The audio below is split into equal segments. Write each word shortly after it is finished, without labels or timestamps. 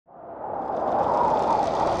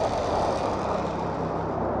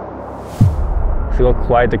すごく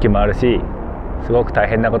怖い時もあるし、すごく大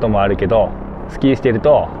変なこともあるけど、スキーしてる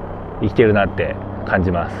と生きてるなって感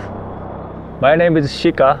じます。My name is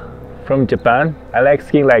Shika from Japan. I like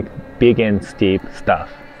skiing like big and steep stuff.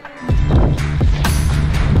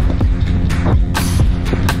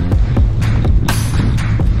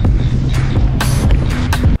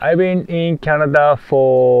 I've been in Canada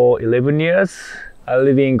for 11 years. I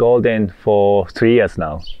live in Golden for 3 years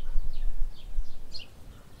now.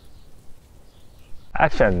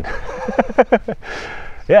 Action!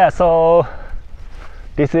 Yeah, so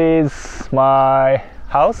this is my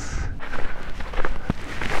house.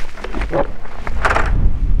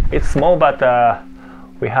 It's small, but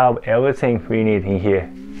we have everything we need in here.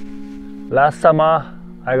 Last summer,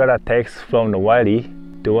 I got a text from the Wiley.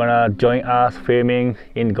 Do you wanna join us filming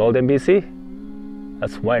in Golden, BC?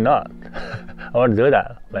 That's why not. I want to do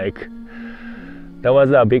that. Like, that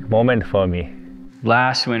was a big moment for me.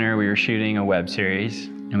 Last winter, we were shooting a web series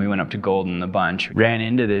and we went up to Golden a bunch. Ran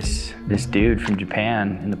into this dude from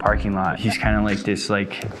Japan in the parking lot. He's kind of like this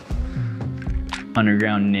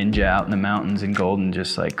underground ninja out in the mountains in Golden,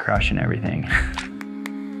 just like crushing everything.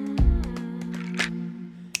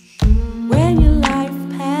 When your life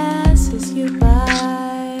passes you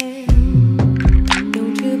by,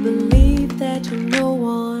 don't you believe that you're no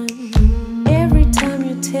one? Every time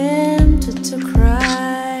you're tempted to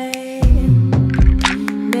cry,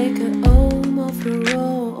 make a home of your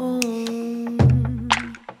own.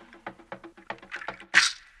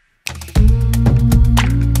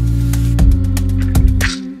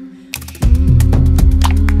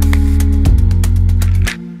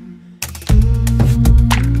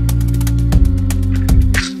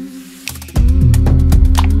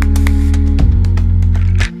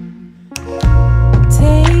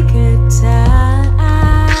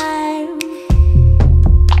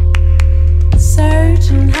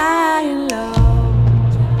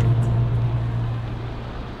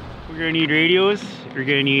 We're gonna need radios, we're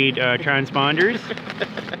gonna need transponders,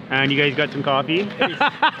 and you guys got some coffee?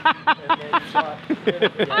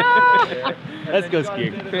 Let's go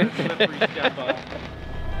skiing.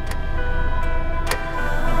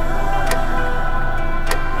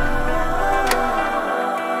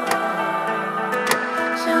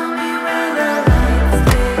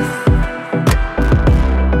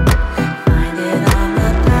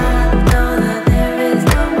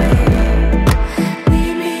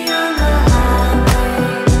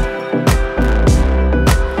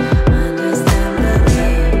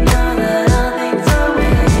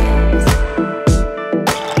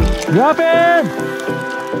 Drop in!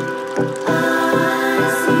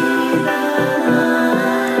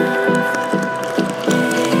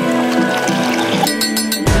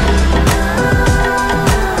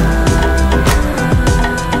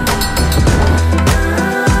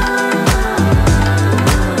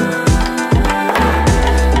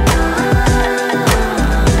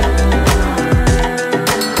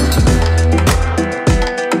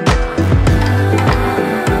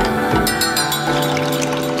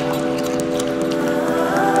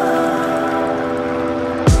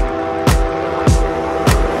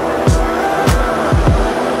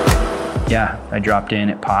 Yeah, I dropped in,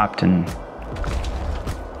 it popped, and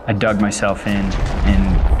I dug myself in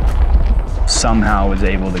and somehow was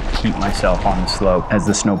able to keep myself on the slope as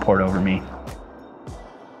the snow poured over me.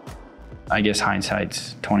 I guess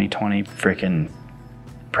hindsight's 2020. Frickin'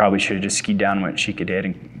 probably should have just skied down what Shika did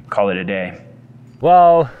and call it a day.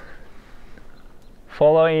 Well,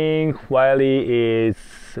 following Wiley is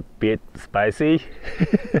a bit spicy,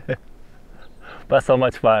 but so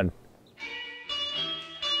much fun.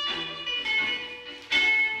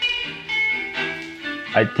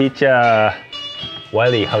 I teach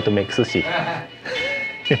Wiley how to make sushi.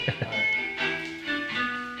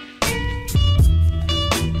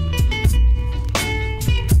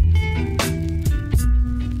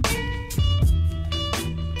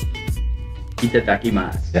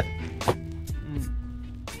 Itadakimasu. Yeah.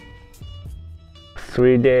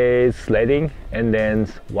 3 days sledding and then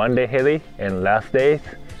 1 day heli, and last day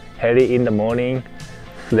heli in the morning,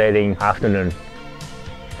 sledding afternoon.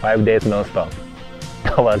 5 days non-stop.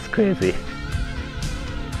 That was crazy.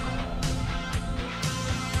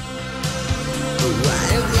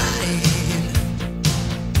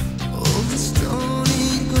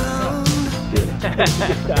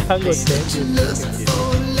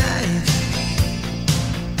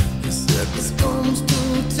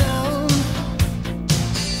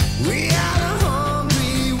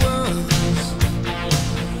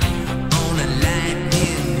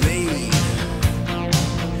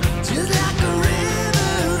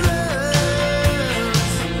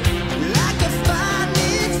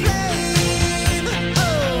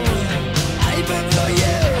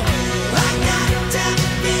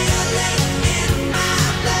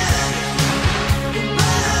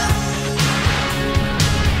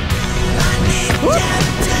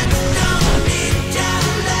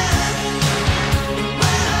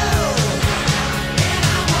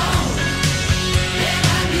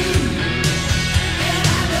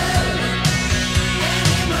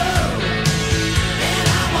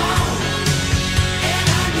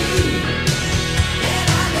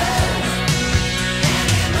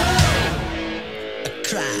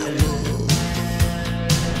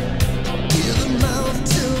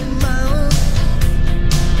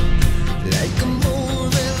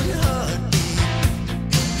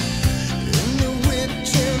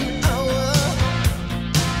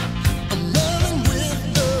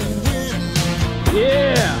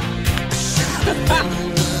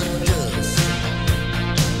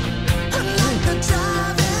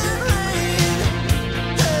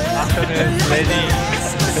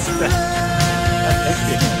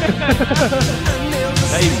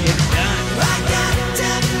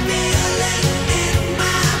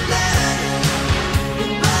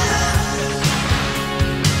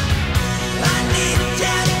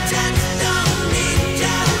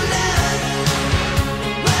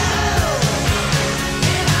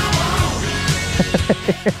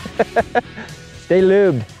 Stay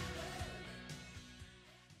lubed.